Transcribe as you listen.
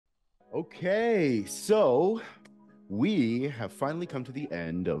Okay, so we have finally come to the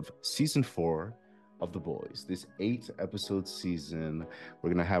end of season 4 of The Boys. This 8 episode season. We're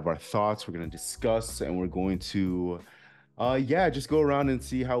gonna have our thoughts, we're gonna discuss, and we're going to just go around and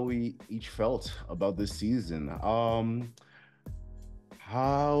see how we each felt about this season.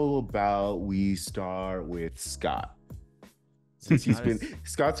 How about we start with Scott? Since Scott is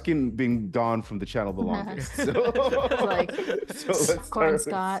Scott's been gone from the channel the longest. So, Like so let's popcorn start with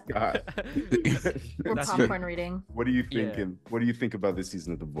Scott. Scott. We're That's popcorn reading. What are you Yeah. thinking? What do you think about this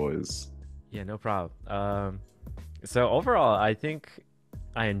season of The Boys? Yeah, no problem. So overall, I think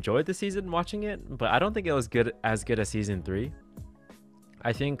I enjoyed the season watching it, but I don't think it was as good as season 3.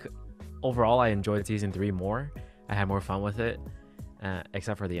 I think overall I enjoyed season 3 more. I had more fun with it,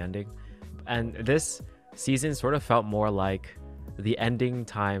 except for the ending. And this season sort of felt more like the ending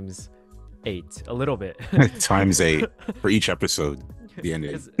times 8, a little bit. Times 8 for each episode. The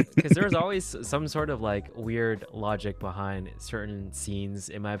ending. Because there was always some sort of like weird logic behind certain scenes,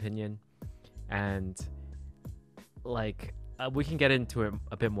 in my opinion, and like we can get into it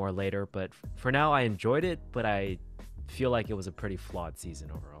a bit more later. But for now, I enjoyed it, but I feel like it was a pretty flawed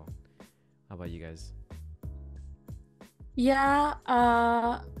season overall. How about you guys? Yeah.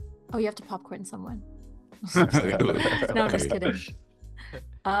 Oh, you have to popcorn someone. No, I'm just kidding.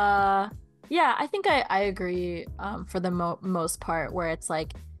 Yeah, I think I agree for the most part, where it's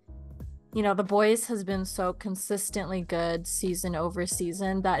like, The Boys has been so consistently good season over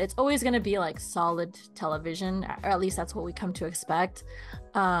season that it's always going to be like solid television, or at least that's what we come to expect.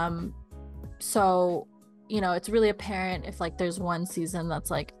 So, it's really apparent if like there's one season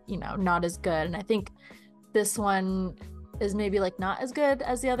that's like, not as good. And I think this one is maybe like not as good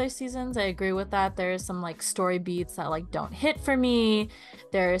as the other seasons. I agree with that. There's some like story beats that like don't hit for me.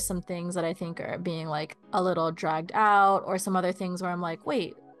 There are some things that I think are being like a little dragged out, or some other things where I'm like,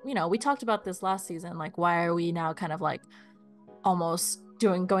 wait, we talked about this last season. Like, why are we now kind of like almost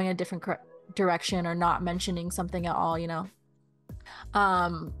going a different direction, or not mentioning something at all,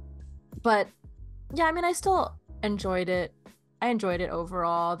 But yeah, I mean, I still enjoyed it. I enjoyed it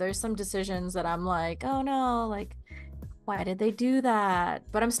overall. There's some decisions that I'm like, oh no, like, why did they do that?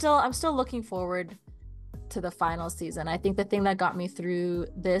 But I'm still looking forward to the final season. I think the thing that got me through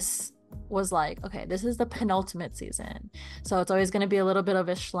this was like, okay, this is the penultimate season, so it's always going to be a little bit of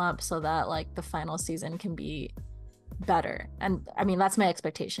a slump, so that like the final season can be better. And I mean, that's my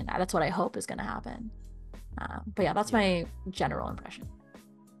expectation. That's what I hope is going to happen. But yeah, that's my general impression.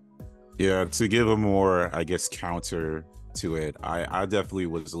 Yeah, to give a more, I guess, counter to it, I definitely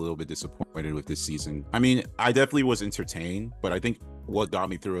was a little bit disappointed with this season. I mean, I definitely was entertained, but I think what got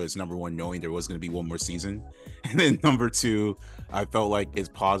me through is, number one, knowing there was going to be one more season, and then number two, I felt like its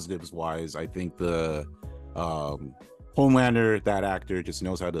positives wise, I think the Homelander, that actor, just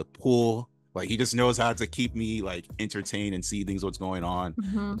knows how to pull. Like, he just knows how to keep me like entertained and see things what's going on.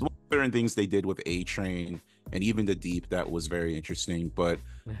 Mm-hmm. Certain things they did with A Train and even the Deep, that was very interesting. But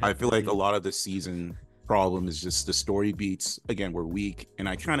I feel like a lot of the season problem is just the story beats again were weak, and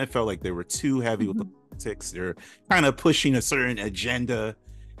I kind of felt like they were too heavy with the politics. They're kind of pushing a certain agenda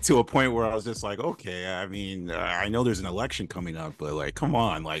to a point where I was just like, okay, I mean, I know there's an election coming up, but like, come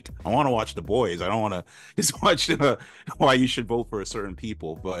on, like, I want to watch The Boys. I don't want to just watch why you should vote for a certain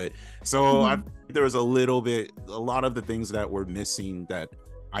people. But so I there was a lot of the things that were missing that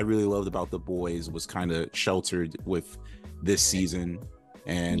I really loved about The Boys was kind of sheltered with this season,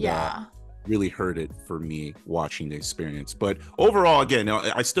 and really hurt it for me watching the experience. But overall, again,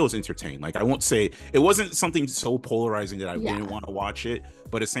 I still was entertained. Like, I won't say it wasn't something so polarizing that I didn't want to watch it,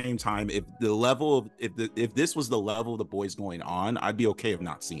 but at the same time, if this was the level of The Boys going on, I'd be okay of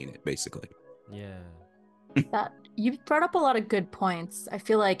not seeing it, basically. That you brought up a lot of good points. I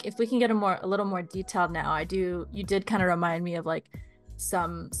feel like if we can get a little more detailed now, you did kind of remind me of like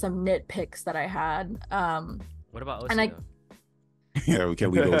some nitpicks that I had. What about OC, and I Yeah, we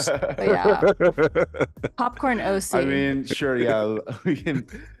can leave those. Popcorn OC. I mean, sure, yeah,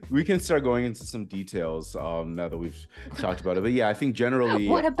 we can start going into some details now that we've talked about it. But yeah, I think generally,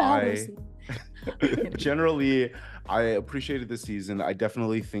 what about generally, I appreciated this season. I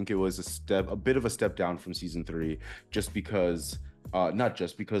definitely think it was a bit of a step down from season 3, just because. Not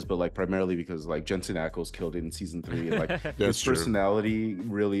just because, but like primarily because like Jensen Ackles killed it in season 3, and like his personality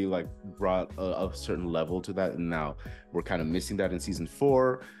really like brought a certain level to that, and now we're kind of missing that in season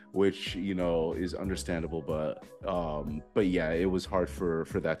 4, which is understandable, but yeah, it was hard for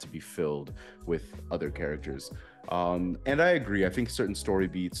that to be filled with other characters. And I agree. I think certain story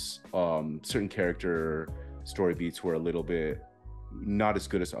beats, certain character story beats were a little bit not as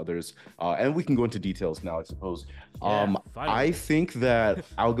good as others. And we can go into details now, I suppose. Yeah, I finally. think that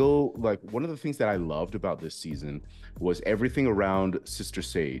I'll go like one of the things that I loved about this season was everything around Sister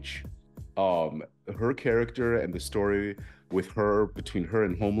Sage. Her character and the story with her between her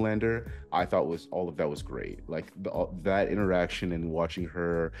and Homelander, I thought was all of that was great. Like that interaction and watching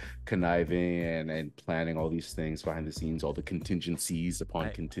her conniving and planning all these things behind the scenes, all the contingencies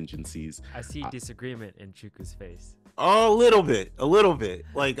upon contingencies. I see disagreement in Chuku's face. Oh, a little bit.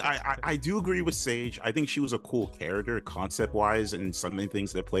 Like I do agree with Sage. I think she was a cool character concept wise, and some of the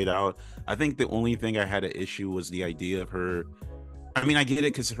things that played out. I think the only thing I had an issue was the idea of her. I mean, I get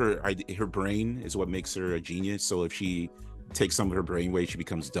it because her brain is what makes her a genius. So if she takes some of her brainwave, she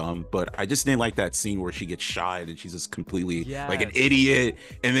becomes dumb. But I just didn't like that scene where she gets shot and she's just completely like an idiot,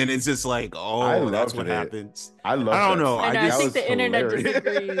 and then it's just like, oh, that's what happens. I love. I don't know. I think the internet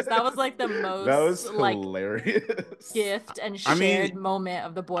disagrees. That was like the most that was like hilarious gift and shared moment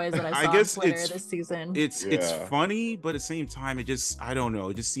of the boys that I saw on Twitter this season. It's funny, but at the same time, I don't know.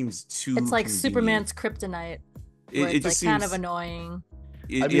 It just seems too. It's like convenient. Superman's kryptonite. It just seems kind of annoying.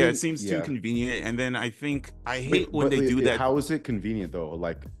 It seems too convenient, and then I hate when they do that. How is it convenient though?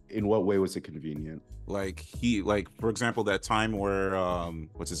 Like, in what way was it convenient? Like for example, that time where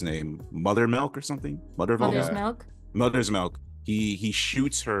what's his name, Mother's Milk. He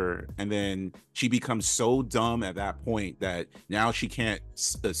shoots her, and then she becomes so dumb at that point that now she can't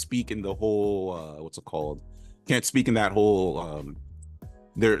speak in the whole what's it called? Can't speak in that whole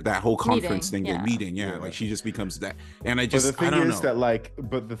that whole conference meeting. Like she just becomes that, and I don't know.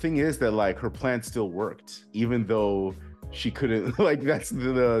 But the thing is that like her plan still worked, even though she couldn't. Like that's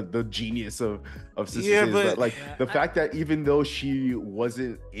the genius of Sister Sage. But like the fact that even though she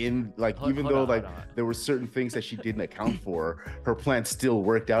wasn't in, like even though there were certain things that she didn't account for, her plan still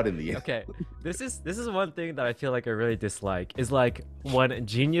worked out in the end. Okay, this is one thing that I feel like I really dislike is like when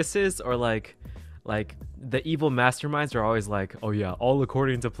geniuses or like the evil masterminds are always like, oh yeah, all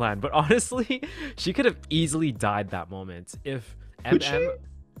according to plan. But honestly, she could have easily died that moment if MM.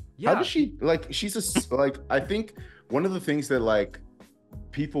 How does she she's a like I think one of the things that like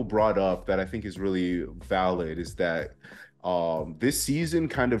people brought up that I think is really valid is that this season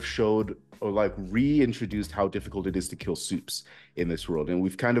kind of showed or like reintroduced how difficult it is to kill soups in this world, and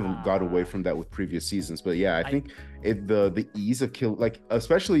we've kind of got away from that with previous seasons. But yeah, I think the ease of kill, like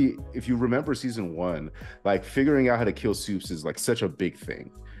especially if you remember season 1, like figuring out how to kill soups is like such a big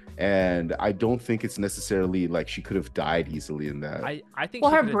thing, and I don't think it's necessarily like she could have died easily in that. I think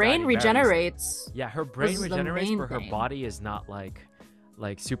her brain regenerates. Yeah, her brain regenerates, but her body is not like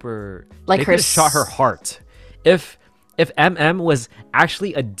super. Like they could have shot her heart. If MM was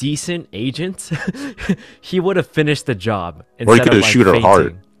actually a decent agent, he would have finished the job. Or he could have shoot her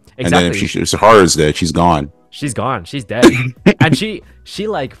heart. Exactly. And then if her heart is dead, she's gone. She's gone. She's dead. And she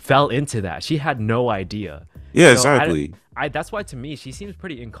like fell into that. She had no idea. Yeah, so exactly. That's why to me she seems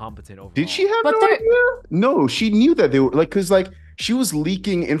pretty incompetent overall. Did she have no idea? No, she knew that they were like, because like she was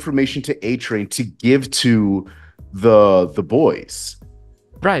leaking information to A-Train to give to the boys.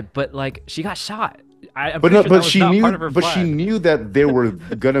 Right, but like she got shot. She knew that they were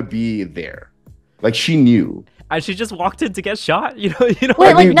gonna be there. Like she knew. And she just walked in to get shot. You know.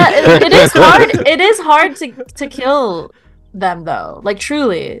 Wait, like it is hard. It is hard to kill them though. Like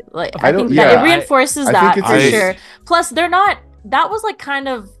truly. Like I think that it reinforces that for sure. Plus, they're not. That was like kind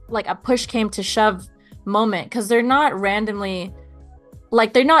of like a push came to shove moment because they're not randomly.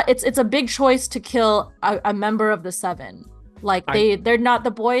 Like they're not. It's a big choice to kill a member of the 7. Like they're not.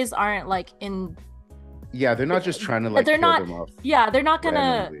 The boys aren't like in. Yeah, they're not just trying to like kill them off. Yeah, they're not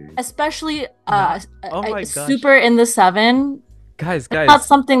gonna, randomly. especially gosh. super in the 7. Guys, it's not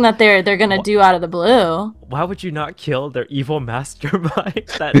something that they're gonna do out of the blue. Why would you not kill their evil mastermind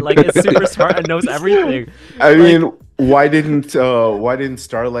that like is super smart and knows everything? I mean, why didn't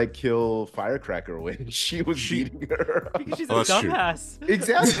Starlight kill Firecracker when she was beating her? Because she's a dumbass. True.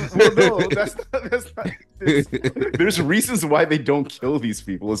 Exactly. Well, no, that's not. There's reasons why they don't kill these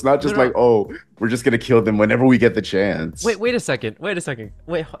people. It's not just like, oh, we're just gonna kill them whenever we get the chance. Wait a second. Wait,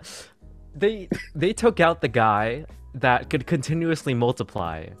 they took out the guy that could continuously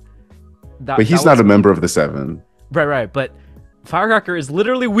multiply. But he's not a member of the 7. Right. But Firecracker is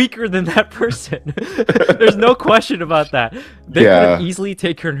literally weaker than that person. There's no question about that. They could have easily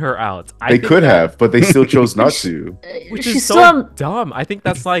taken her out. They could have, but they still chose not to. Which is so dumb. I think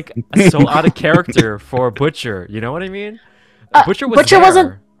that's like so out of character for Butcher. You know what I mean? Butcher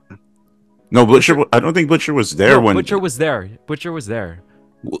wasn't. No, Butcher. I don't think Butcher was there when. Butcher was there.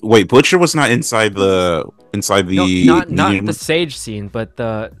 Wait, Butcher was not inside the not the Sage scene, but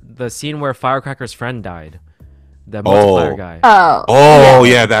the scene where Firecracker's friend died. the multiplier guy. Oh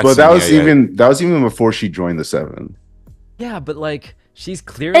yeah, that's. But that was even before she joined the Seven. Yeah, but like she's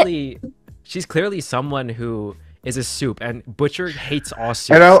clearly someone who is a soup, and Butcher hates all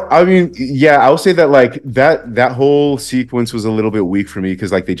soup. And I mean, yeah, I'll say that like that whole sequence was a little bit weak for me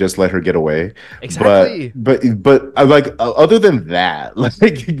because like they just let her get away. Exactly. But like other than that, like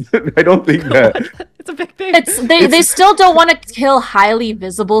I don't think that it's a big thing. They still don't want to kill highly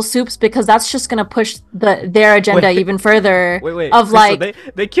visible soups because that's just gonna push their agenda even further. Wait. Of Crystal, like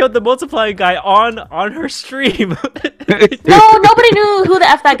they killed the multiplying guy on her stream. No, nobody knew who the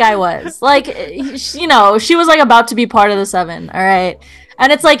F that guy was. Like, you know, she was like about to be part of the Seven, all right?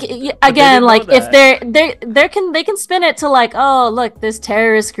 And it's like, again, like if they can spin it to like, oh, look, this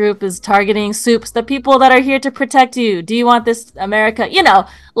terrorist group is targeting soups, the people that are here to protect you. Do you want this America? You know,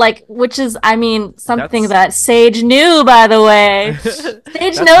 like, which is, I mean, something that Sage knew, by the way.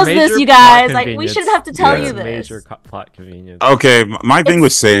 Sage knows this, you guys. Like, we shouldn't have to tell you this. Major plot convenience. Okay, my thing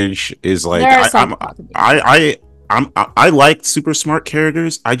with Sage is like, I like super smart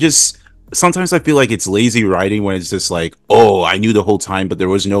characters. Sometimes I feel like it's lazy writing when it's just like, oh, I knew the whole time, but there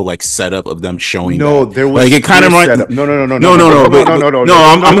was no like setup of them showing. No, there was like it kind of setup. No.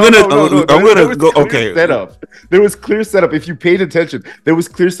 I'm gonna go. Okay, setup. There was clear setup. If you paid attention, there was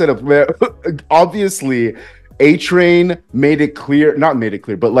clear setup. Where obviously, A-Train made it clear, not made it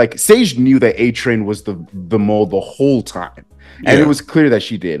clear, but like Sage knew that A-Train was the mole the whole time, and it was clear that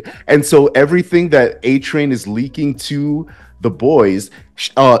she did. And so everything that A-Train is leaking to the boys,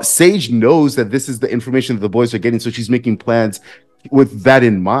 Sage knows that this is the information that the boys are getting, so she's making plans with that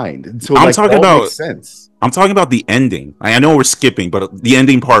in mind. And so I'm talking about makes sense. I'm talking about the ending. I know we're skipping, but the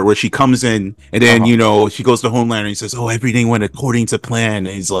ending part where she comes in and then, you know, she goes to Homelander and he says, oh, everything went according to plan.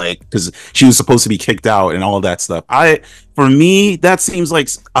 And he's like, because she was supposed to be kicked out and all of that stuff. For me, that seems like,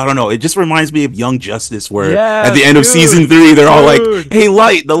 I don't know. It just reminds me of Young Justice, where at the end of season 3, they're all like, hey,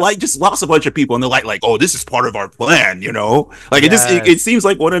 the Light just lost a bunch of people. And the Light like, oh, this is part of our plan, you know? Like, it seems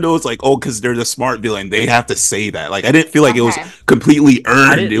like one of those, like, oh, because they're the smart villain, they have to say that. Like, I didn't feel like it was completely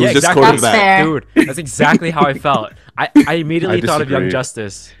earned. It was just sort of that. Dude, that's exactly how I felt. I immediately thought of Young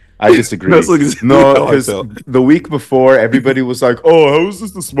Justice. I disagree. No, because the week before, everybody was like, "Oh, how is this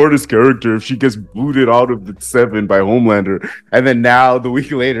the smartest character if she gets booted out of the 7 by Homelander?" And then now, the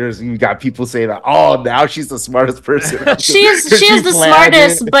week later, you got people saying that, "Oh, now she's the smartest person." she is the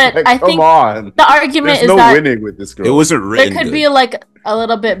smartest, but like, I think the argument is that winning with this girl. It wasn't written. There could be like a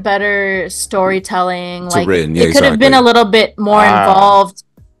little bit better storytelling. Like written, it could have been a little bit more involved.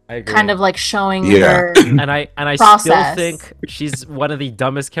 Kind of like showing her and I still think she's one of the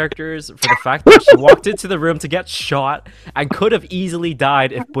dumbest characters for the fact that she walked into the room to get shot and could have easily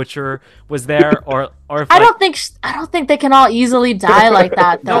died if Butcher was there or if I don't think they can all easily die like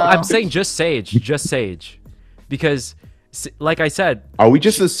that though. No, I'm saying just Sage because like I said, are we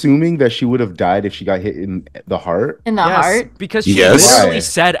just assuming that she would have died if she got hit in the heart? In the heart? Because she literally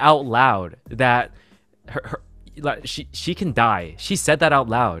said out loud that she can die. She said that out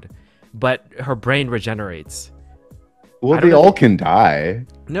loud, but her brain regenerates. Well, they all can die.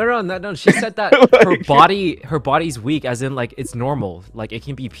 No. She said that her body's weak, as in like it's normal, like it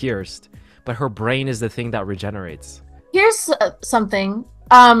can be pierced, but her brain is the thing that regenerates. Here's something.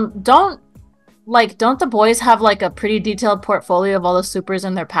 Don't the boys have like a pretty detailed portfolio of all the supers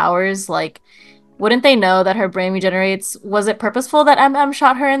and their powers? Like, wouldn't they know that her brain regenerates? Was it purposeful that M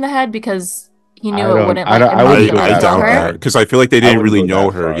shot her in the head because he knew it wouldn't? I doubt that because I feel like they didn't really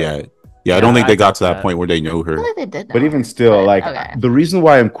know her yet. Yeah, I don't think they got to that point where they know her. I feel like they did know but even still, like the reason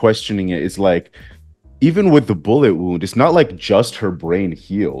why I'm questioning it is like, even with the bullet wound, it's not like just her brain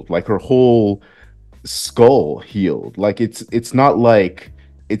healed. Like her whole skull healed. Like it's not like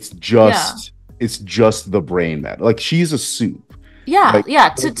it's just the brain that like she's a soup. Yeah,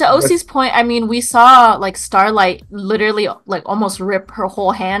 to OC's point, I mean, we saw like Starlight literally like almost rip her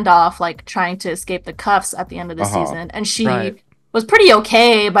whole hand off, like trying to escape the cuffs at the end of the season, and she was pretty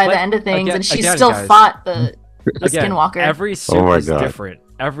okay by the end of things, and she still fought the Skinwalker. Every soup is different.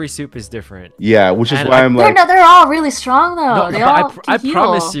 Every soup is different. Yeah, which is why I'm like, they're all really strong though. No,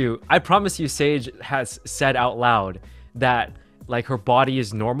 I promise you, Sage has said out loud that like her body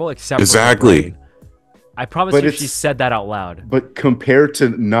is normal except for her brain. I promise you, she said that out loud. But compared to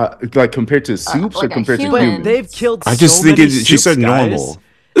soups or compared to humans? They've killed. I just think she said normal.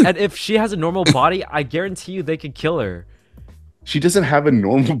 And if she has a normal body, I guarantee you they could kill her. She doesn't have a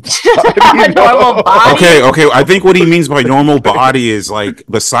normal body. Normal body. Okay. I think what he means by normal body is like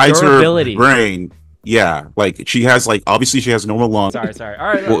besides her brain. Yeah, like she has like obviously she has normal lungs. Sorry.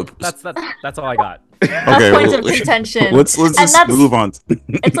 All right, that's all I got. That's point of contention. Let's just move on.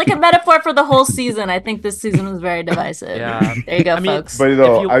 It's like a metaphor for the whole season. I think this season was very divisive. Yeah. There you go, I mean, folks. But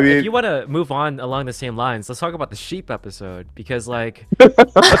no, if you want to move on along the same lines, let's talk about the sheep episode, because like,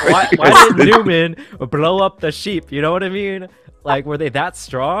 why did Neuman blow up the sheep? You know what I mean? Like, were they that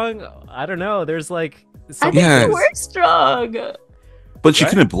strong? I don't know. There's like, I think they were strong. But she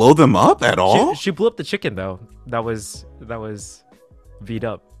couldn't blow them up at all. She blew up the chicken though. That was V'd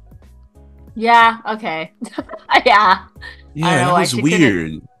up. Yeah. Okay. Yeah. Yeah, that was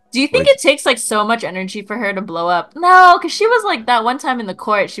weird. Do you think it takes like so much energy for her to blow up? No, because she was like that one time in the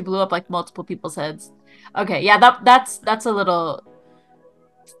court. She blew up like multiple people's heads. Okay. Yeah. That's a little.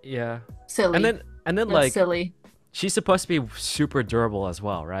 Yeah. Silly. And then that's like silly. She's supposed to be super durable as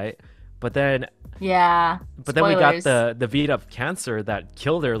well, right? But then. Yeah. Then we got the V'd up cancer that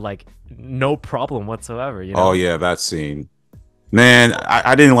killed her like no problem whatsoever. You know? Oh yeah, that scene. Man,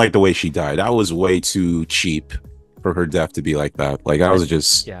 I didn't like the way she died. That was way too cheap for her death to be like that. Like, I was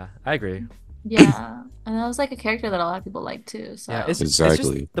just... Yeah, I agree. Yeah. And that was like a character that a lot of people like too. So yeah, exactly.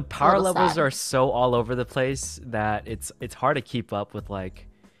 It's just, the power levels are so all over the place that it's hard to keep up with like...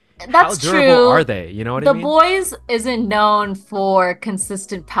 That's how durable true. Are they? You know what I mean? The boys isn't known for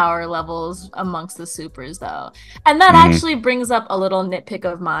consistent power levels amongst the supers though. And that actually brings up a little nitpick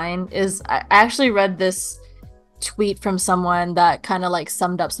of mine is I actually read this tweet from someone that kind of like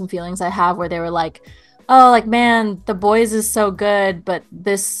summed up some feelings I have where they were like, oh, like, man, the boys is so good, but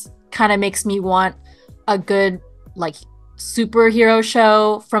this kind of makes me want a good like superhero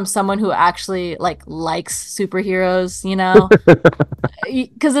show from someone who actually like likes superheroes, you know?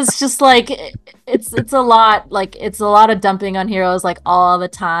 Because it's just like it's a lot of dumping on heroes like all the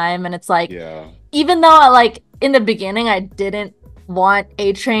time, and it's like even though like in the beginning I didn't want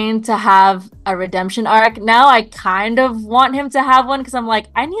A-Train to have a redemption arc, now I kind of want him to have one because I'm like,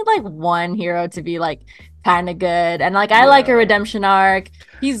 I need like one hero to be like kind of good, and like I like a redemption arc.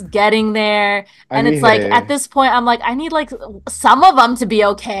 He's getting there, and it's like at this point I'm like, I need like some of them to be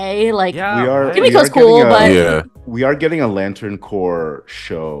okay. Like Kimiko's cool, but we are getting a Lantern Corps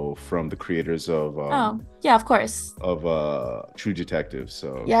show from the creators of of course, of True Detective.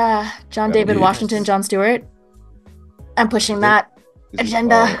 So John David Washington, John Stewart. I'm pushing that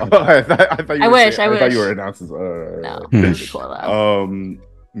agenda. I thought you I thought you were announcing. No, that would be cool though.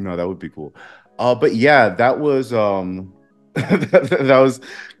 No, that would be cool. But yeah, that was that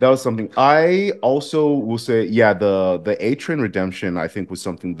was something. I also will say, the A-Train redemption I think was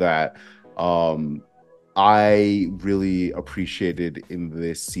something that I really appreciated in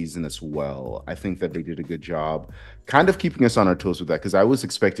this season as well. I think that they did a good job kind of keeping us on our toes with that, because I was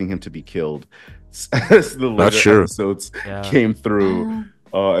expecting him to be killed as the later episodes came through.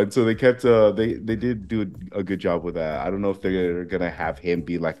 And so they kept they did do a good job with that. I don't know if they're gonna have him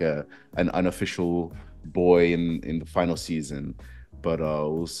be like an unofficial boy in the final season, but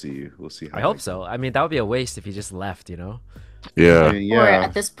we'll see how I hope so. I mean, that would be a waste if he just left, you know? Or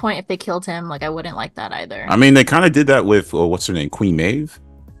at this point, if they killed him, like I wouldn't like that either. I mean, they kind of did that with what's her name, Queen Maeve.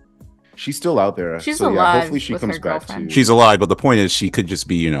 She's still out there. She's alive. Hopefully she comes back too. She's alive, but the point is she could just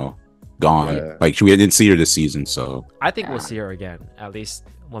be, gone. Like we didn't see her this season, so I think we'll see her again at least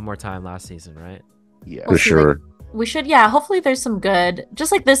one more time last season, right? Yeah, for sure. Like, we should, hopefully there's some good,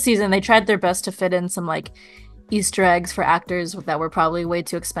 just like this season they tried their best to fit in some like Easter eggs for actors that were probably way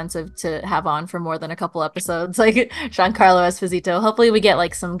too expensive to have on for more than a couple episodes, like Giancarlo Esposito. Hopefully we get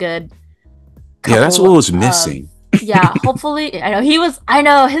like some good that's what was missing. Hopefully I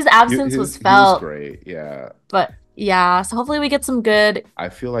know his absence was felt. He was great, but so hopefully we get some good I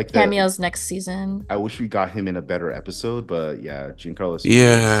feel like cameos next season. I wish we got him in a better episode, but Giancarlo's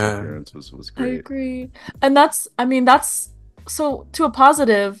appearance was great. I agree. And that's so to a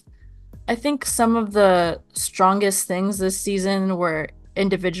positive. I think some of the strongest things this season were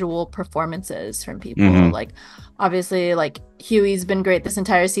individual performances from people. Like obviously like Huey's been great this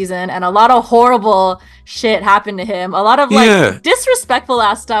entire season, and a lot of horrible shit happened to him. A lot of like disrespectful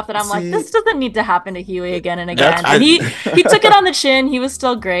ass stuff that I'm like, this doesn't need to happen to Huey again and again. And he took it on the chin. He was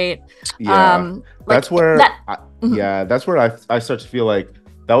still great. That's where I start to feel like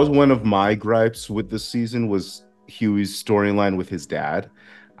that was one of my gripes with this season was Huey's storyline with his dad.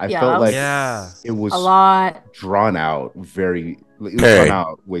 I felt like it was a lot drawn out way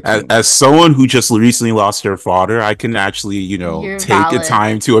too as someone who just recently lost their father, I can actually, take the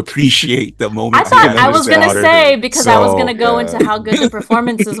time to appreciate the moment. I thought I was going to say, because I was going to go into how good the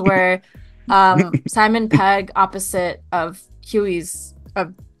performances were. Simon Pegg opposite of Huey's,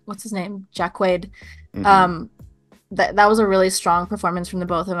 what's his name? Jack Quaid. That was a really strong performance from the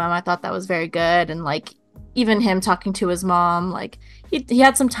both of them. I thought that was very good. And like, even him talking to his mom, like he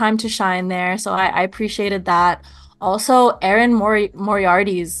had some time to shine there, so I appreciated that. Also, Erin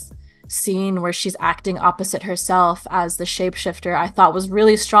Moriarty's scene where she's acting opposite herself as the shapeshifter, I thought was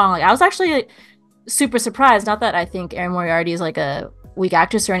really strong. Like, I was actually super surprised. Not that I think Erin Moriarty is like a weak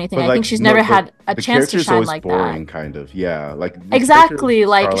actress or anything. But, I like, think she's no, never but had a the chance to character's shine always like boring, that. kind of. Yeah, like the Exactly. character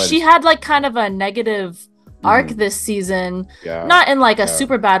Like Starlight she is- had like kind of a negative arc Mhm. this season. Yeah, Not in like a yeah.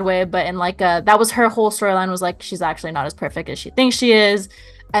 super bad way, but in like a that was her whole storyline was like she's actually not as perfect as she thinks she is.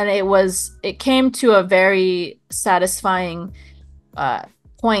 And it came to a very satisfying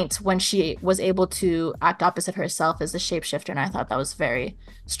point when she was able to act opposite herself as the shapeshifter, and I thought that was very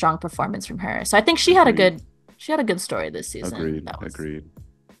strong performance from her. So I think she had a Agreed. good story this season. Agreed. That was Agreed.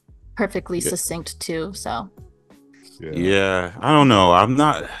 perfectly Yeah. succinct too. So Yeah, I don't know. I'm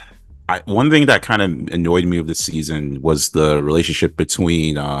not. One thing that kind of annoyed me of this season was the relationship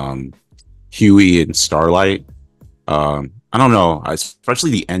between Huey and Starlight. I don't know,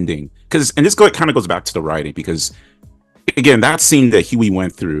 especially the ending, because and this kind of goes back to the writing, because again, that scene that Huey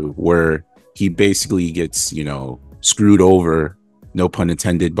went through where he basically gets, you know, screwed over, no pun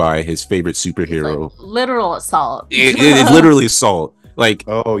intended, by his favorite superhero. like, literal assault. It's literally assault. Like,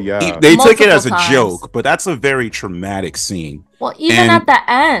 Oh yeah. they took it Multiple as a times. joke, but that's a very traumatic scene. Well, even And- at the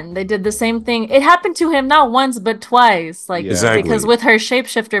end, they did the same thing. It happened to him not once but twice. Like Yeah. Exactly. because with her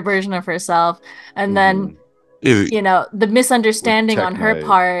shapeshifter version of herself, and then It- you know the misunderstanding Tec on her Knight.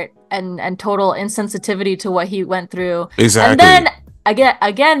 part and total insensitivity to what he went through. exactly. And then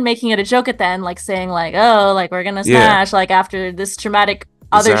again making it a joke at the end, like saying like, oh, like we're gonna Yeah. smash like after this traumatic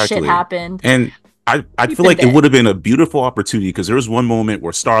other shit Exactly. happened. And I Keep feel it like it there. would have been a beautiful opportunity, because there was one moment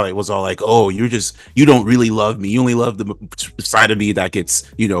where Starlight was all like, "Oh, you don't really love me. You only love the side of me that gets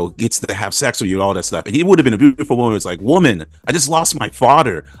to have sex with you," and all that stuff. And it would have been a beautiful moment. It's like, woman, I just lost my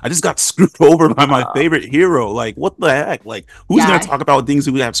father. I just got screwed over by my favorite hero. Like, what the heck? Like, who's Yeah. gonna talk about things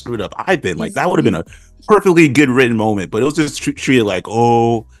who have screwed up? I've been like, He's- that would have been a perfectly good written moment, but it was just treated like,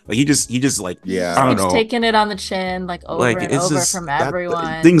 oh, like he just like, Yeah. I don't Keeps know. taking it on the chin like over Like, and it's over just from that-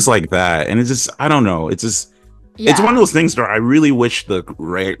 everyone. things like that, and it's just, I don't know, it's just, it's one of those things where I really wish the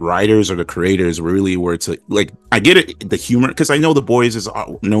writers or the creators really were to, like, I get it, the humor, because I know The Boys is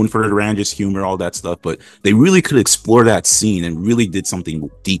known for the randomest humor, all that stuff, but they really could explore that scene and really did something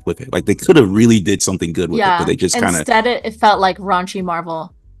deep with it. Like, they could have really did something good with it, but they just kind of, instead it felt like raunchy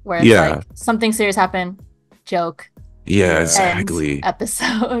Marvel, where it's Yeah. like something serious happened, joke, yeah, Yeah. exactly. end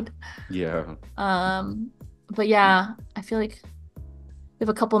episode. Yeah. But yeah, I feel like we have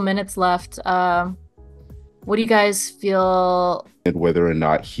a couple minutes left. What do you guys feel? And whether or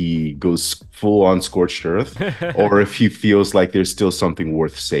not he goes full on scorched earth, or if he feels like there's still something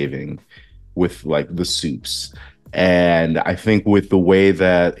worth saving with like the soups. And I think with the way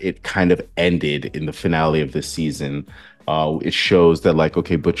that it kind of ended in the finale of this season, it shows that like,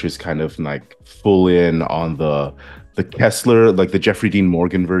 okay, Butcher's kind of like full in on the Kessler, like the Jeffrey Dean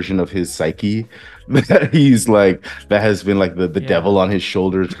Morgan version of his psyche. That he's like, that has been like the devil on his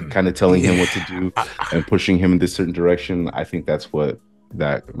shoulders, kind of telling him what to do and pushing him in this certain direction. I think that's what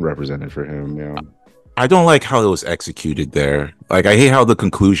that represented for him. Yeah. I don't like how it was executed there. Like, I hate how the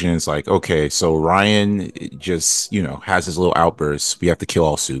conclusion is like, okay, so Ryan just, has his little outbursts. We have to kill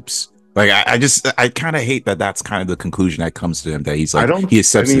all soups. Like, I kind of hate that that's kind of the conclusion that comes to him, that he's like, he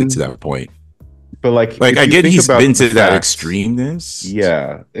accepts it to that point. But like I you get think he's about been the to that facts- extremeness.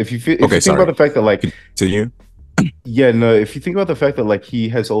 Yeah. If you think sorry. about the fact that like, Continue. yeah, no, if you think about the fact that like he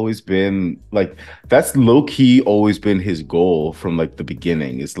has always been like, that's low key always been his goal from like the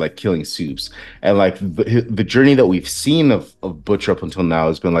beginning, is like killing soups. And like the journey that we've seen of Butcher up until now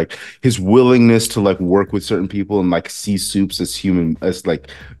has been like his willingness to like work with certain people and like see soups as human, as like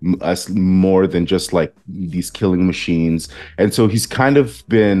as more than just like these killing machines. And so he's kind of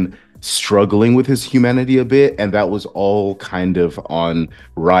been struggling with his humanity a bit, and that was all kind of on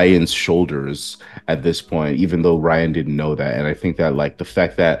Ryan's shoulders at this point, even though Ryan didn't know that. And I think that like the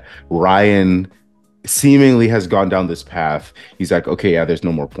fact that Ryan seemingly has gone down this path, he's like, okay, yeah, there's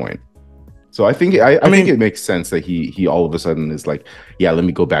no more point. So I think I think it makes sense that he all of a sudden is like, yeah, let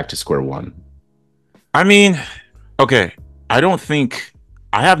me go back to square one. I mean, okay, I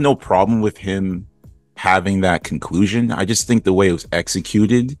have no problem with him having that conclusion. I just think the way it was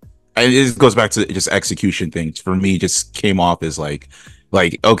executed, and it goes back to just execution things, for me just came off as like,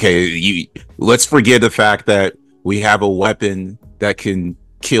 okay, let's forget the fact that we have a weapon that can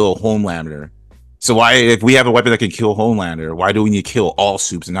kill Homelander. So why, if we have a weapon that can kill Homelander, why do we need to kill all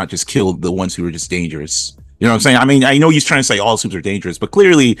soups and not just kill the ones who are just dangerous? You know what I'm saying? I mean, I know he's trying to say all soups are dangerous, but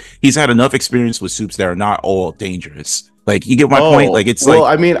clearly he's had enough experience with soups that are not all dangerous. Like, you get my point? Like, it's well,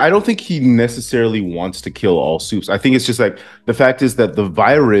 like, I mean, I don't think he necessarily wants to kill all soups. I think it's just like the fact is that the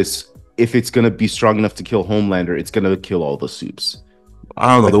virus, if it's gonna be strong enough to kill Homelander, it's gonna kill all the soups. I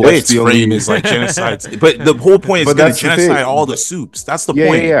don't know. Like, The way that's it's the framed only- is like genocide. But the whole point is But going that's to the genocide thing. all the soups. That's the Yeah,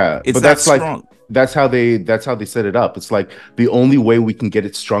 point. yeah. It's But that that's like strong. that's how they set it up. It's like the only way we can get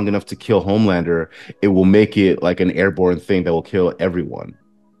it strong enough to kill Homelander, it will make it like an airborne thing that will kill everyone.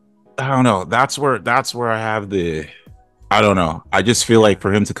 I don't know. That's where I have the. I don't know. I just feel like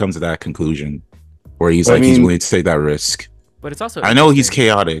for him to come to that conclusion, where he's But I like he's mean- willing to take that risk. But it's also I know he's interesting.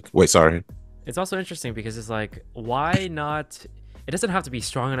 chaotic. Wait, sorry. It's also interesting because it's like, why not? It doesn't have to be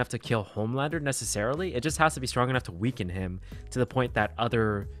strong enough to kill Homelander necessarily. It just has to be strong enough to weaken him to the point that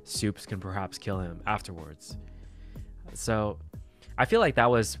other soups can perhaps kill him afterwards. So I feel like that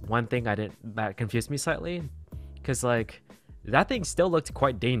was one thing that confused me slightly, because like that thing still looked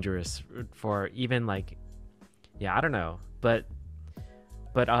quite dangerous for even like, yeah, I don't know, but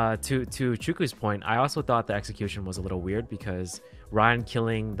to Chuku's point, I also thought the execution was a little weird because Ryan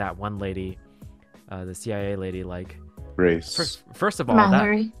killing that one lady, the CIA lady, like Grace. first of all,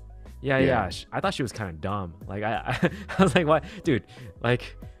 Mallory. yeah, I thought she was kind of dumb. Like I was like, what, dude?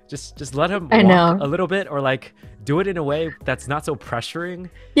 Like just let him I walk know. a little bit, or like do it in a way that's not so pressuring.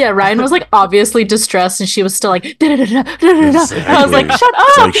 Yeah, Ryan was like obviously distressed, and she was still like, da-da-da-da, da-da-da-da. And I was like, Exactly. shut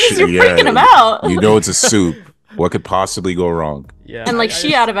It's up, like, because you're yeah, freaking him out. You know it's a soup. What could possibly go wrong? Yeah, And like I she,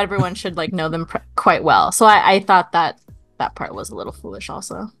 just- out of everyone, should like know them quite well. So I thought that part was a little foolish,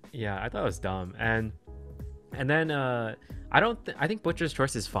 also. Yeah, I thought it was dumb. And then I think Butcher's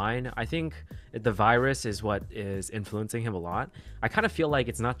choice is fine. I think the virus is what is influencing him a lot. I kind of feel like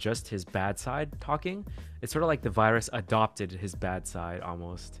it's not just his bad side talking. It's sort of like the virus adopted his bad side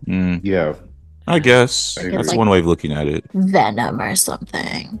almost. Yeah. I guess I that's agree. one way of looking at it. Venom or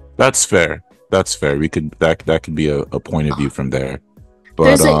something. That's fair. That's fair. We could that could be a point of view from there.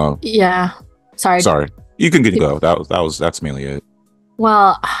 But There's yeah. Sorry. sorry, you can go. That's mainly it.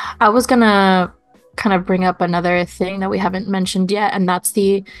 Well, I was gonna kind of bring up another thing that we haven't mentioned yet, and that's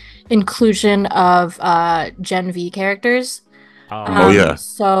the inclusion of Gen V characters. Oh, yeah.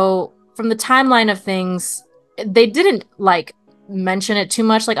 So from the timeline of things, they didn't like mention it too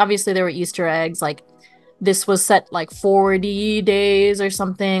much. Like obviously there were Easter eggs, like this was set like 40 days or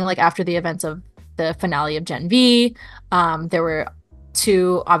something, like after the events of the finale of Gen V. There were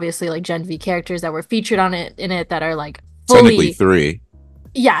two obviously like Gen V characters that were featured in it that are like Technically 3.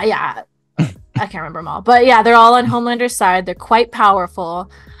 yeah. I can't remember them all, but yeah, they're all on Homelander's side. They're quite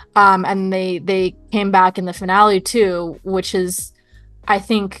powerful, and they came back in the finale too, which is, I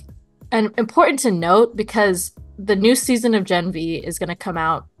think, important to note because the new season of Gen V is going to come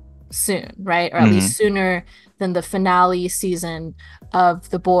out soon, right? Or at least sooner than the finale season of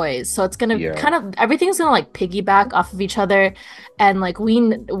The Boys. So it's going to kind of, everything's going to like piggyback off of each other. And like we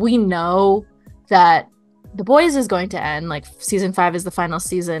know that The Boys is going to end, like season 5 is the final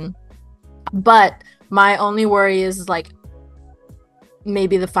season. But my only worry is like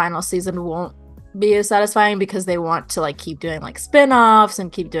maybe the final season won't be as satisfying because they want to like keep doing like spin-offs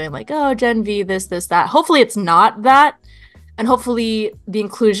and keep doing like, oh, Gen V, this, that. Hopefully it's not that. And hopefully the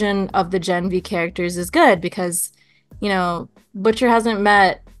inclusion of the Gen V characters is good because, you know, Butcher hasn't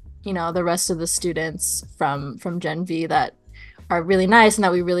met, you know, the rest of the students from Gen V that are really nice and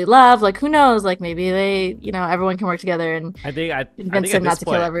that we really love. Like, who knows? Like, maybe they, you know, everyone can work together and I think convince at them not this to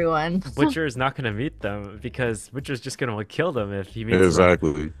kill point, everyone. Butcher is not going to meet them because Butcher's just going to kill them if he meets them.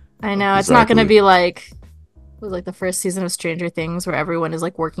 Exactly. I know it's not going to Exactly. be like it was like the first season of Stranger Things where everyone is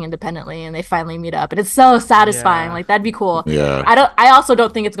like working independently and they finally meet up and it's so satisfying. Yeah. Like that'd be cool. Yeah. I also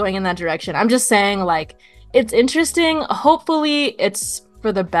don't think it's going in that direction. I'm just saying like it's interesting. Hopefully it's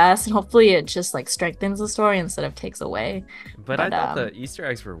for the best and hopefully it just like strengthens the story instead of takes away. But I But, thought the Easter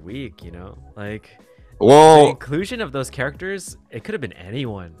eggs were weak, you know? Like the Well, inclusion of those characters, it could have been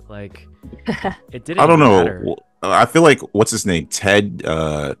anyone. Like it didn't I don't even know. matter. Well, I feel like what's his name? Ted.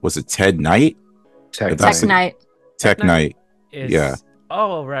 Was it Ted Knight? Tech That's Tec Knight. Tec Knight. Is, yeah.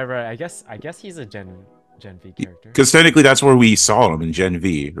 Oh, right. I guess he's a Gen V character. Because technically that's where we saw him in Gen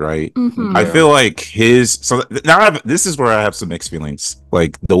V, right? Mhm. I feel like this is where I have some mixed feelings.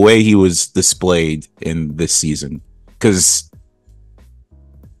 Like the way he was displayed in this season. Because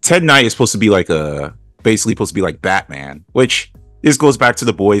Ted Knight is supposed to be basically supposed to be like Batman, which this goes back to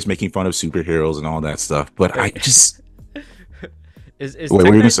The Boys making fun of superheroes and all that stuff. But I just Is Wait, what Tec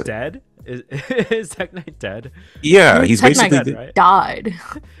were you gonna Knight say? dead? Is Tec Knight dead? yeah, he's Tec Knight basically Right? died.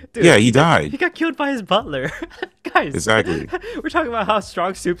 Dude, yeah, he He died. got killed by his butler. Guys. Exactly. We're talking about how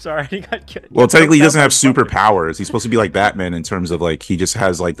strong soups are and he got killed. Well, technically, he killed doesn't by have his butler. superpowers. He's supposed to be like Batman in terms of like he just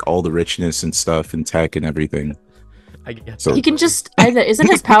has like all the richness and stuff and tech and everything. I get So- He can just either isn't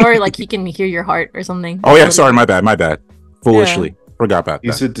his power like he can hear your heart or something? Oh yeah, sorry, my bad. Foolishly forgot about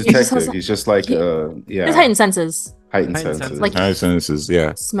He's that. a detective. has- He's just like he- yeah, His heightened senses, heightened Heightened senses. senses. Like- High sentences,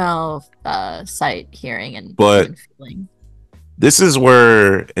 yeah. smell, sight, hearing, and But- even feeling. This is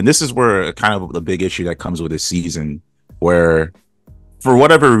where kind of the big issue that comes with this season, where for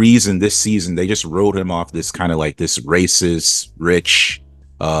whatever reason this season they just wrote him off this kind of like this racist rich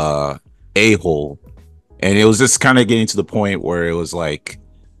a-hole, and it was just kind of getting to the point where it was like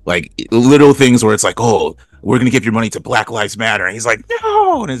little things where it's like, oh, we're gonna give your money to Black Lives Matter, and he's like,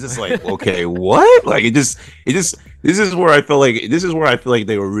 no, and it's just like, okay, what? Like it just this is where I feel like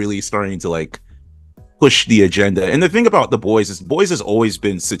they were really starting to like push the agenda. And the thing about the boys has always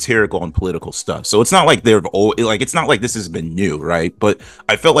been satirical on political stuff, so it's not like it's not like this has been new, right? But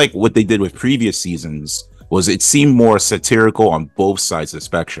I felt like what they did with previous seasons was it seemed more satirical on both sides of the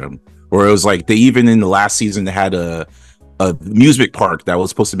spectrum, where it was like they even in the last season they had a amusement park that was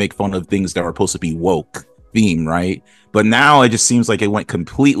supposed to make fun of things that were supposed to be woke theme, right? But now it just seems like it went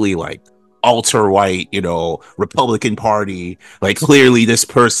completely like alter white, Republican Party, like clearly this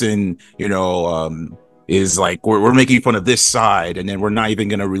person, is like we're making fun of this side, and then we're not even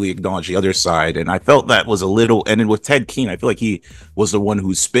going to really acknowledge the other side. And I felt that was a little, and then with Ted Knight, I feel like he was the one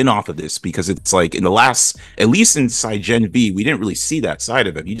who spin off of this, because it's like in the last, at least inside Gen V, we didn't really see that side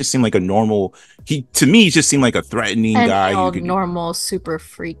of him. He just seemed like a normal, to me, he just seemed like a threatening guy who could, normal super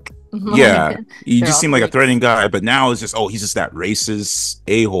freak. yeah, he they're just all seemed like a freaks. threatening guy. But now it's just, oh, he's just that racist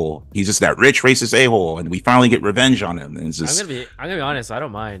a-hole. He's just that rich racist a-hole, and we finally get revenge on him. And it's just, I'm gonna be honest. I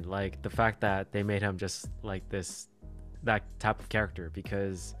don't mind like the fact that they made him just like that type of character,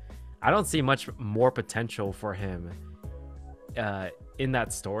 because I don't see much more potential for him in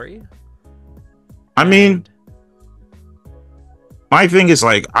that story. I mean, And- my thing is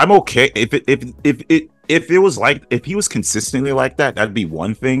like, I'm okay if it was like, if he was consistently like that, that'd be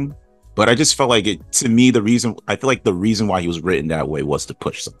one thing. But I just felt like to me, I feel like the reason why he was written that way was to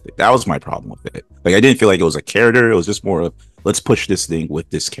push something. That was my problem with it. Like, I didn't feel like it was a character. It was just more of, let's push this thing with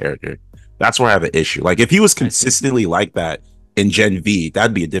this character. That's where I have an issue. Like, if he was consistently like that in Gen V,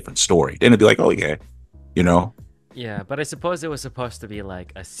 that'd be a different story. Then it'd be like, oh yeah, Yeah, but I suppose it was supposed to be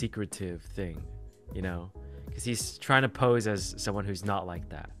like a secretive thing, because he's trying to pose as someone who's not like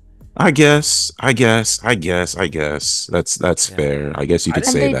that. I guess. That's Yeah. fair. I guess you could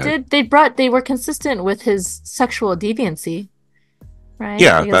And say that. they were consistent with his sexual deviancy, right?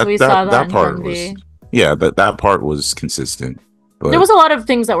 Yeah, Because we saw that in part Gen was, V. yeah, that part was consistent. But There was a lot of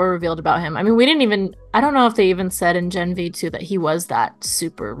things that were revealed about him. I mean, I don't know if they even said in Gen V2 that he was that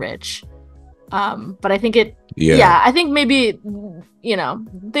super rich. But I think I think maybe,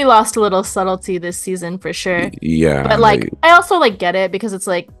 they lost a little subtlety this season for sure. Yeah. But like, I also like get it, because it's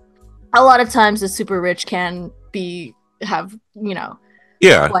like a lot of times the super rich can have,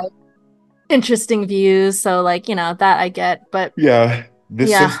 yeah. quite interesting views. So like, that I get, but Yeah.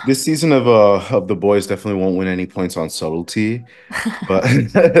 Yeah. This season of The Boys definitely won't win any points on subtlety, but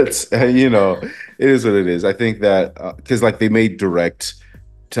it's it is what it is. I think that because like they made direct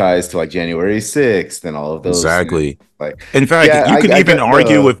ties to like January 6th and all of those Exactly. like In fact, Yeah, you could I even get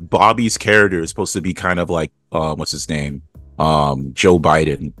argue the- with Bobby's character is supposed to be kind of like what's his name? Joe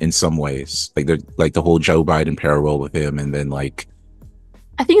Biden in some ways. Like the whole Joe Biden parallel with him, and then like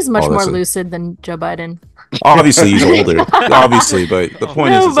I think he's much Oh, more that's a- lucid than Joe Biden. obviously he's older. Obviously, but the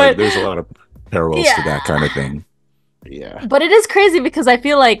point No, is like but- there's a lot of parallels to that kind of thing. yeah. But it is crazy because I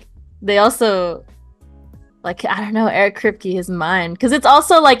feel like they also, like, I don't know, Eric Kripke, his mind, because it's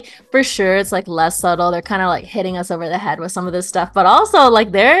also like, for sure, it's like less subtle. They're kind of like hitting us over the head with some of this stuff, but also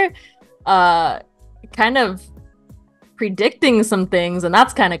like they're kind of predicting some things, and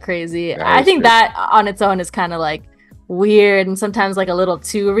that's kind of crazy. That I is think crazy. that on its own is kind of like weird and sometimes like a little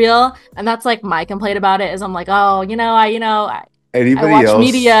too real, and that's like my complaint about it is I'm like, oh, I Anybody watch else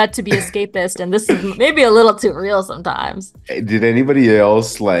media to be escapist, and this is maybe a little too real sometimes. did anybody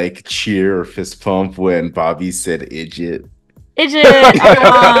else like cheer or fist pump when Bobby said idiot? Idiot,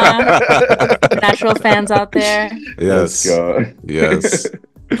 natural fans out there, Let's Yes. go. Yes.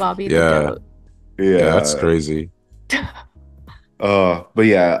 Bobby Yeah. the goat. Yeah, that's crazy. But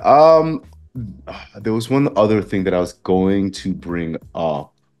yeah, there was one other thing that I was going to bring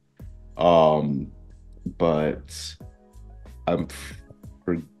up, but I'm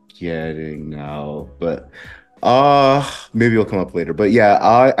forgetting now. But maybe it'll come up later. But yeah,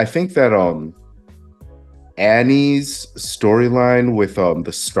 I think that Annie's storyline with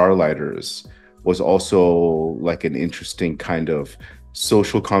the Starlighters was also like an interesting kind of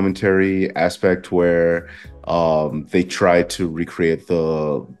social commentary aspect where they tried to recreate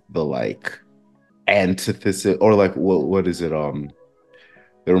the like antithesis, or like what is it?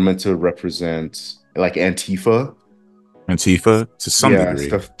 They were meant to represent like Antifa To some degree.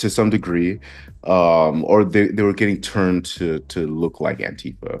 stuff to some degree, or they were getting turned to look like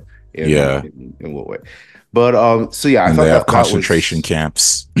Antifa in what way, but so yeah, I and thought they have that concentration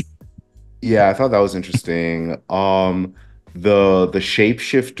camps. Yeah, I thought that was interesting. The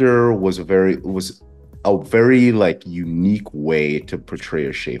shapeshifter was a very like unique way to portray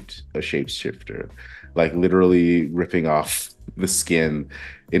a shapeshifter, like literally ripping off the skin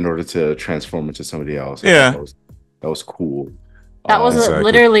in order to transform into somebody else. Yeah, that was cool. That was Exactly.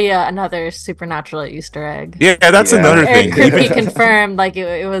 literally another supernatural Easter egg. yeah, that's another thing. Creepy confirmed, like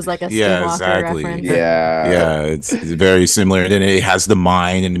it was like a Yeah, Skinwalker exactly. reference. Yeah, It's very similar. And then it has the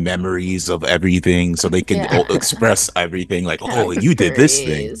mind and memories of everything, so they can express everything. Like, oh, you did this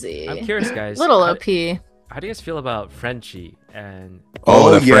thing. Crazy. I'm curious, guys. Little how, OP. how do you guys feel about Frenchie and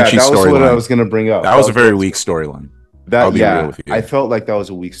Oh, the yeah, Frenchie that was what I storyline. was gonna bring up. That was a very weak storyline. I'll be real with you. I felt like that was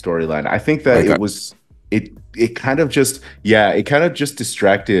a weak storyline. I think that it kind of just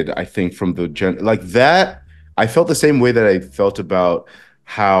distracted, I think, from the like that. I felt the same way that I felt about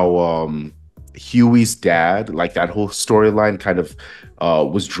how Huey's dad, like that whole storyline kind of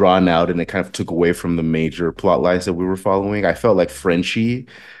was drawn out, and it kind of took away from the major plot lines that we were following. I felt like Frenchie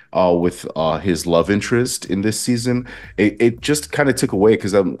with his love interest in this season, it just kind of took away,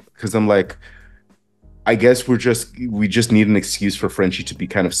 because I'm like, I guess we just need an excuse for Frenchie to be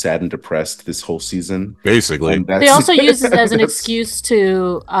kind of sad and depressed this whole season. Basically, They also use it as an excuse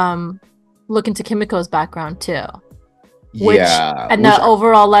to look into Kimiko's background too. The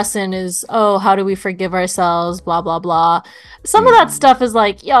overall lesson is, oh, how do we forgive ourselves? Blah blah blah. Some of that stuff is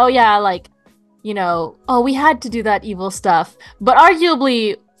like, oh yeah, like, you know, oh, we had to do that evil stuff, but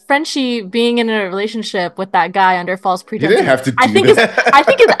arguably, Frenchie being in a relationship with that guy under false pretenses, didn't have to do I think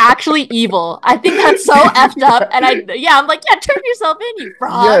it's actually evil. I think that's so effed up. And I'm like, yeah, turn yourself in, you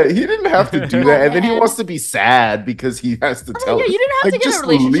fraud. Yeah, he didn't have to do that. And then he wants to be sad because he has to tell. Yeah, you didn't have to get just in a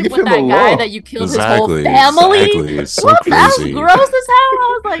relationship leave with that him guy alone. that you killed his whole family. Exactly. It's so What? That's crazy. gross as hell.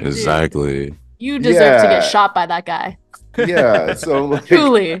 I was like, Exactly. dude, you deserve to get shot by that guy. Yeah, so like,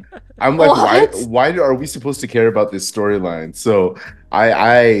 Truly. I'm like, What? why are we supposed to care about this storyline? So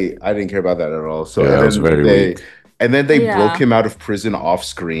I didn't care about that at all. So Yeah, that was very weak. And then they broke him out of prison off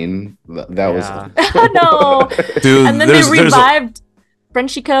screen. That was no, Dude, and then they revived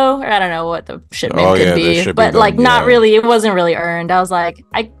Frenchico, or I don't know what the shipment could be, but like not really. It wasn't really earned. I was like,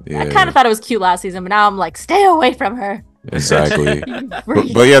 I kind of thought it was cute last season, but now I'm like, stay away from her. Exactly.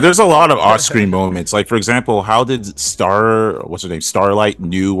 but yeah, there's a lot of off-screen moments. Like, for example, how did Starlight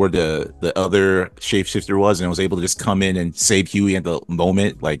knew where the other shapeshifter was and was able to just come in and save Huey at the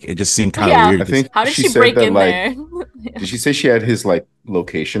moment? Like, it just seemed kind of weird. I think how did she break in there? Did she say she had his like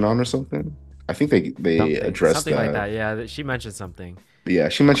location on or something? I think they addressed something that. like that. Yeah, she mentioned something. Yeah,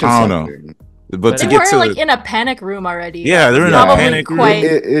 she mentioned I something. don't know. But they were like in a panic room already. Yeah, they're in a panic room.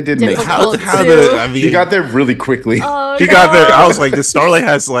 It didn't make sense. I mean, he got there really quickly. Oh, he got there. I was like, the Starlight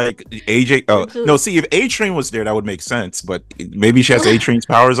has like AJ. Oh no, see, if A Train was there, that would make sense. But maybe she has A Train's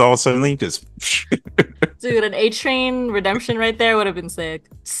powers all suddenly. Just dude, an A Train redemption right there would have been sick.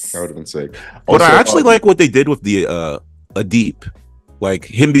 That would have been sick. But I actually like what they did with the Deabte. Like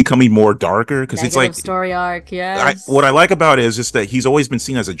him becoming more darker, because it's like story arc. Yeah. What I like about it is just that he's always been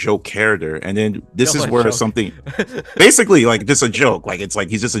seen as a joke character, and then this is where something, basically like just a joke. Like it's like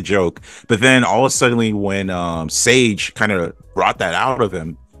he's just a joke. But then all of a sudden, when Sage kind of brought that out of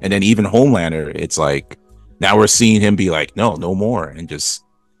him, and then even Homelander, it's like now we're seeing him be like, no more, and just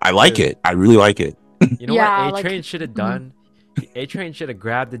I like it. I really like it. You know what A Train should have done? A Train should have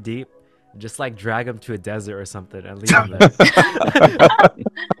grabbed the Deabte. Just like drag him to a desert or something and leave him there.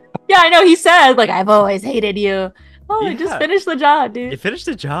 Yeah, I know. He said, like, I've always hated you. Oh, just finish the job, dude. You finished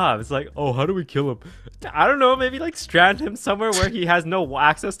the job. It's like, oh, how do we kill him? I don't know. Maybe like strand him somewhere where he has no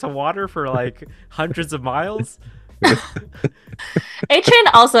access to water for like hundreds of miles. A-Train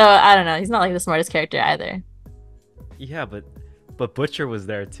also, I don't know. He's not like the smartest character either. Yeah, but Butcher was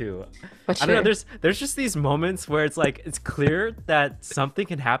there too. Butcher. I don't know. There's just these moments where it's like it's clear that something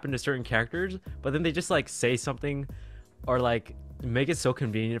can happen to certain characters, but then they just like say something, or like make it so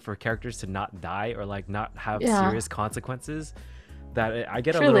convenient for characters to not die or like not have serious consequences that I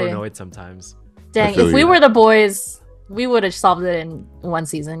get a little annoyed sometimes. Dang, if we were the boys, we would have solved it in one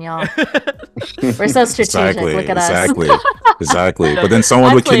season, y'all. We're so strategic. Look at us. Exactly. But then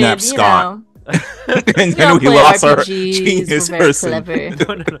someone would kidnap Scott. And then we lost our genius person.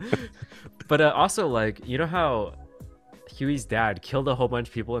 No. But also, like, you know how Huey's dad killed a whole bunch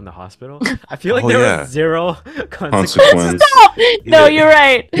of people in the hospital, I feel like Oh, there yeah. was zero consequence. Consequence. Stop! No, Yeah. you're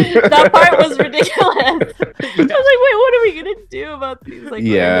right. That part was ridiculous. I was like, wait, what are we gonna do about these? Like,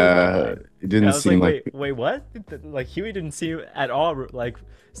 Yeah, randos? it And didn't I was seem like, like. wait, what? Like Huey didn't seem at all like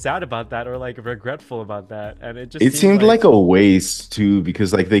sad about that or like regretful about that, and it just It seemed seemed like a waste too,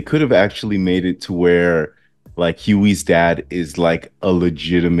 because like they could have actually made it to where like Huey's dad is like a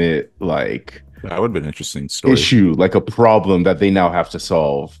legitimate like That would have been an interesting story. issue, like a problem that they now have to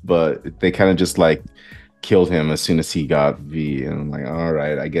solve. But they kind of just like killed him as soon as he got V. And I'm like, all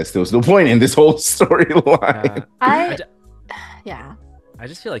right, I guess there was no point in this whole storyline. Yeah. I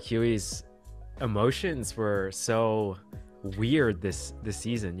just feel like Huey's emotions were so weird this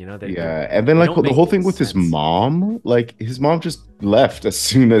season. You know, Yeah, and then they like don't the whole make thing with his sense. mom, like his mom just left as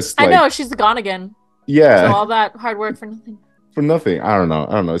soon as I like know, she's gone again. So yeah, all that hard work for nothing. for nothing. I don't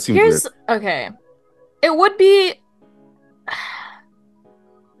know. It seems weird. Okay. It would be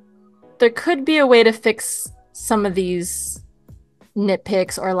there could be a way to fix some of these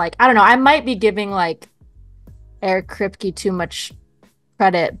nitpicks, or like, I don't know, I might be giving like Eric Kripke too much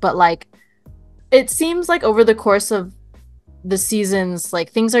credit, but like it seems like over the course of the seasons, like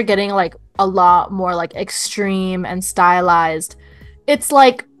things are getting like a lot more like extreme and stylized. It's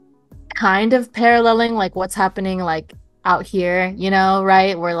like kind of paralleling like what's happening like out here, you know,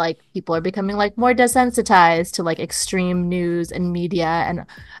 right? Where like people are becoming like more desensitized to like extreme news and media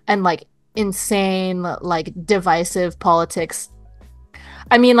and like insane like divisive politics.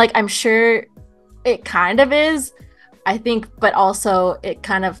 I mean, like I'm sure it kind of is, I think, but also it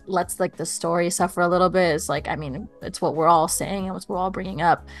kind of lets like the story suffer a little bit. It's like, I mean, it's what we're all saying and what we're all bringing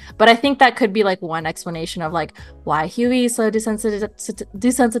up. But I think that could be like one explanation of like why Huey's so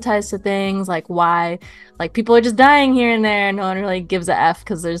desensitized to things, like why like people are just dying here and there and no one really gives a F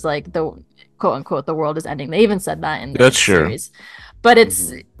because there's like the quote unquote the world is ending. They even said that in the That's true. series. But it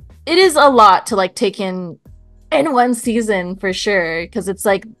is a lot to like take in one season for sure, because it's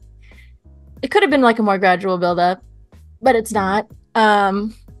like it could have been like a more gradual build up, but it's not.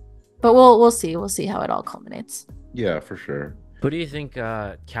 But we'll see how it all culminates. Yeah, for sure. Who do you think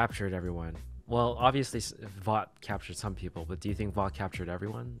captured everyone? Well, obviously Vought captured some people, but do you think Vought captured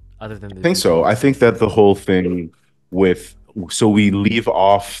everyone other than the I think so. I think that the whole thing with we leave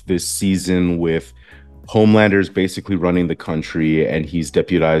off this season with Homelander's basically running the country, and he's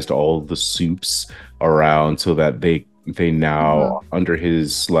deputized all the soups around so that they now under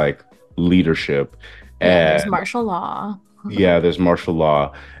his like leadership. Yeah, there's martial law. Yeah, there's martial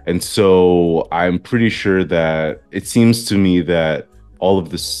law. And so I'm pretty sure that it seems to me that all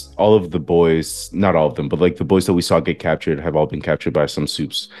of the boys, not all of them, but like the boys that we saw get captured have all been captured by some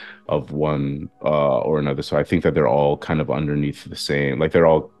soups of one or another. So I think that they're all kind of underneath the same, like they're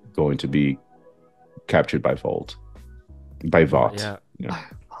all going to be captured by Vought. Yeah.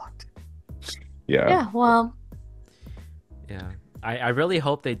 Yeah, well. Yeah. I really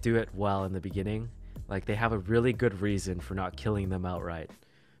hope they do it well in the beginning. Like they have a really good reason for not killing them outright,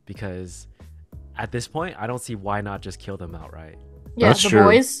 because at this point I don't see why not just kill them outright. Yeah, That's the true.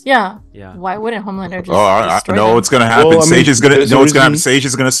 boys. Yeah. Yeah. Why wouldn't Homelander just I destroy know them? what's gonna happen. Well, I mean, Sage is gonna there's know a what's gonna happen. reason- Sage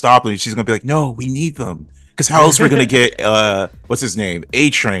is gonna stop and she's gonna be like, "No, we need them." Because how else we're gonna get what's his name?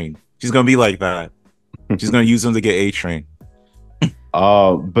 A-Train. She's gonna be like that. She's gonna use them to get A-Train.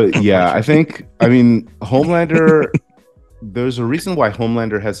 But yeah, I mean Homelander, there's a reason why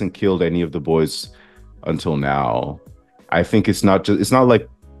Homelander hasn't killed any of the boys until now. I think it's not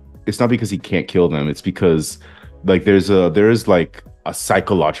because he can't kill them. It's because like there is like a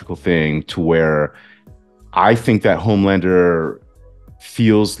psychological thing to where I think that Homelander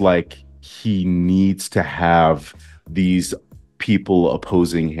feels like he needs to have these people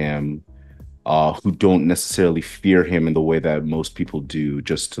opposing him who don't necessarily fear him in the way that most people do,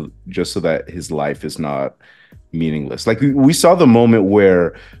 just so that his life is not meaningless. Like we saw the moment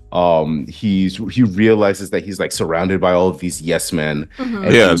where he realizes that he's like surrounded by all of these yes men. Mhm.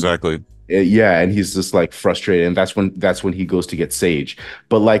 And Yeah, exactly. yeah, and he's just like frustrated, and that's when he goes to get Sage.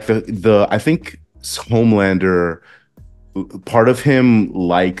 But like the I think Homelander, part of him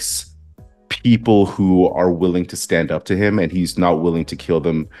likes people who are willing to stand up to him, and he's not willing to kill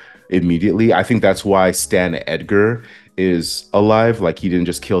them immediately. I think that's why Stan Edgar is alive. Like he didn't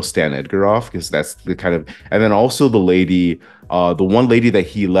just kill Stan Edgar off, because that's the kind of, and then also the one lady that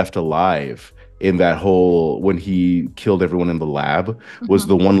he left alive in that whole, when he killed everyone in the lab, was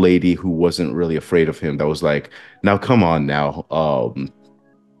the one lady who wasn't really afraid of him, that was like, now come on now,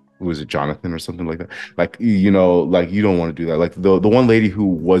 was it Jonathan or something like that? Like, you know, like you don't want to do that. Like the one lady who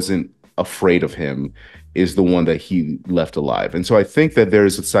wasn't afraid of him is the one that he left alive. And so I think that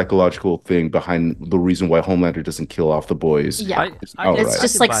there's a psychological thing behind the reason why Homelander doesn't kill off the boys. Yeah, outright. it's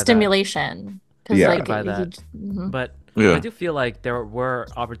just like stimulation. Yeah. Like, by that. But I do feel like there were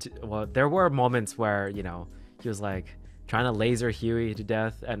there were moments where, you know, he was like trying to laser Huey to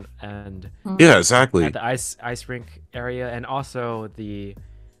death and yeah, exactly, at the ice rink area, and also the,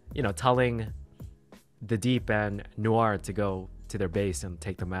 you know, telling the Deep and Noir to go to their base and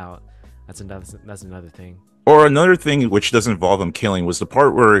take them out. That's another thing. Or another thing which doesn't involve him killing was the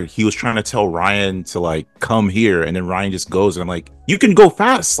part where he was trying to tell Ryan to like come here, and then Ryan just goes, and I'm like, you can go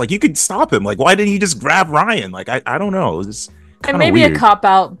fast, like you could stop him, like why didn't he just grab Ryan? Like I don't know, it's it may be a cop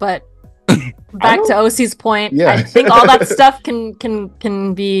out, but back to OC's point, Yeah. I think all that stuff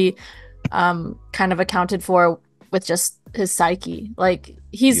can be kind of accounted for with just his psyche. Like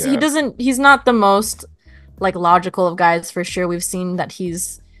he's not the most like logical of guys for sure. We've seen that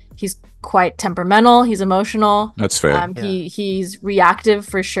he's quite temperamental, he's emotional. That's fair. He's reactive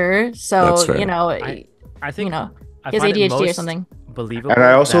for sure. So, you know, I think, you know, he has ADHD or something. Believable. And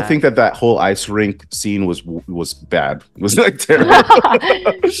I also think that whole ice rink scene was bad. It was like terrible.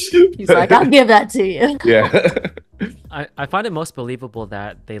 He's like, I'll give that to you. Yeah. I find it most believable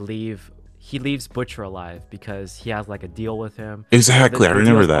that he leaves Butcher alive because he has like a deal with him. Exactly, I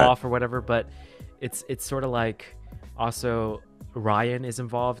remember that. Off or whatever, but it's sort of like also Ryan is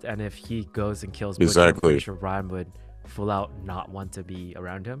involved, and if he goes and kills Butcher, I'm pretty sure Ryan would full out not want to be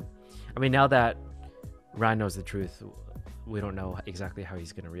around him. I mean, now that Ryan knows the truth, we don't know exactly how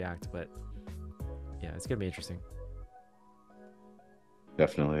he's going to react, but yeah, it's going to be interesting.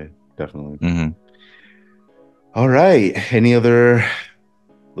 Definitely. Mm-hmm. All right. Any other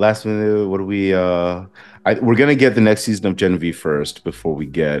last minute? What do we? We're gonna get the next season of Gen V first before we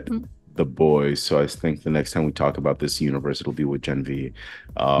get the boys. So I think the next time we talk about this universe, it'll be with Gen V.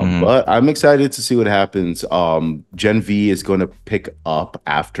 But I'm excited to see what happens. Gen V is going to pick up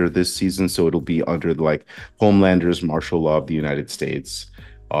after this season, so it'll be under like Homelander's martial law of the United States,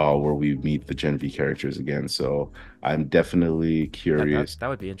 where we meet the Gen V characters again. So I'm definitely curious. That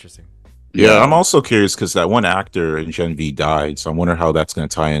would be interesting. Yeah, I'm also curious because that one actor in Gen V died, so I wonder how that's going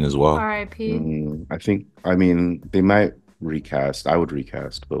to tie in as well. R.I.P. I mean, they might recast. I would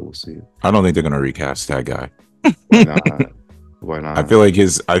recast, but we'll see. I don't think they're going to recast that guy. Why not? Why not? I feel like he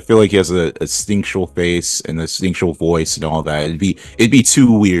has a instinctual face and a instinctual voice and all that. It'd be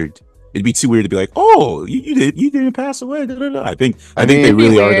too weird. It'd be too weird to be like, oh, you didn't pass away. Da, da, da. I think they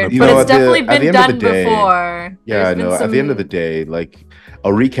really are going to. But it's definitely been done before. Yeah, no. At the end of the day, like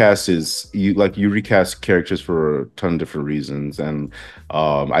a recast is you recast characters for a ton of different reasons, and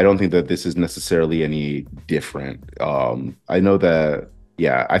I don't think that this is necessarily any different. I know that.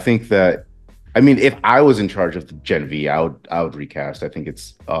 Yeah, I think that. I mean, if I was in charge of the Gen V, I would recast. I think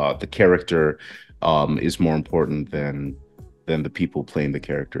it's the character is more important than the people playing the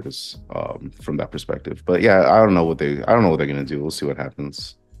characters from that perspective. But yeah, I don't know what they're gonna do. We'll see what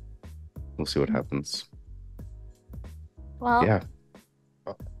happens. Well, yeah.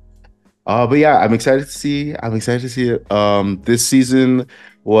 But yeah, I'm excited to see it. This season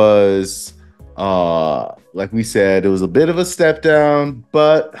was like we said, it was a bit of a step down,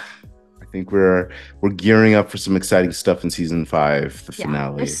 but I think we're gearing up for some exciting stuff in season 5, the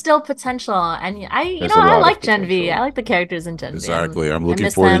finale. There's still potential, and I like Gen V. I like the characters in Gen V. Exactly. I'm looking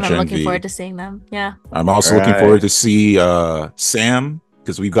forward to Gen V. I'm looking forward to seeing them. Yeah. I'm also looking forward to see Sam,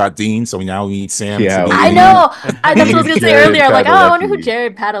 because we've got Dean, so now we need Sam. Yeah, I know. That's what I was gonna say earlier. Like, I wonder who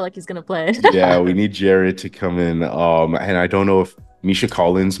Jared Padalecki is gonna play. Yeah, we need Jared to come in. And I don't know if Misha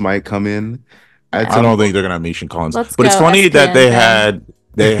Collins might come in. I don't think they're gonna have Misha Collins. But it's funny SPN, that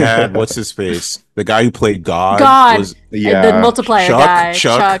they had what's his face, the guy who played God. Was, the multiplier guy,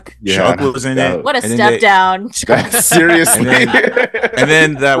 Chuck. Chuck was in it. What a step down. Seriously. And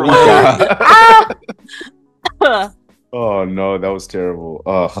then that one. Oh no, that was terrible.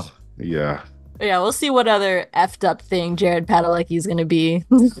 Oh yeah. Yeah, we'll see what other effed up thing Jared Padalecki is gonna be.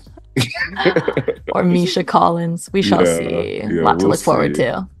 Or Misha Collins. We shall see. A lot to look forward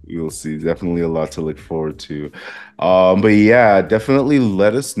to. You'll see. Definitely a lot to look forward to. But yeah, definitely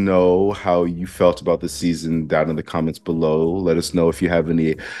let us know how you felt about the season down in the comments below. Let us know if you have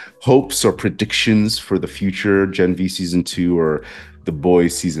any hopes or predictions for the future Gen V season 2 or The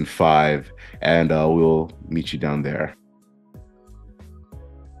Boys season 5, and we'll meet you down there.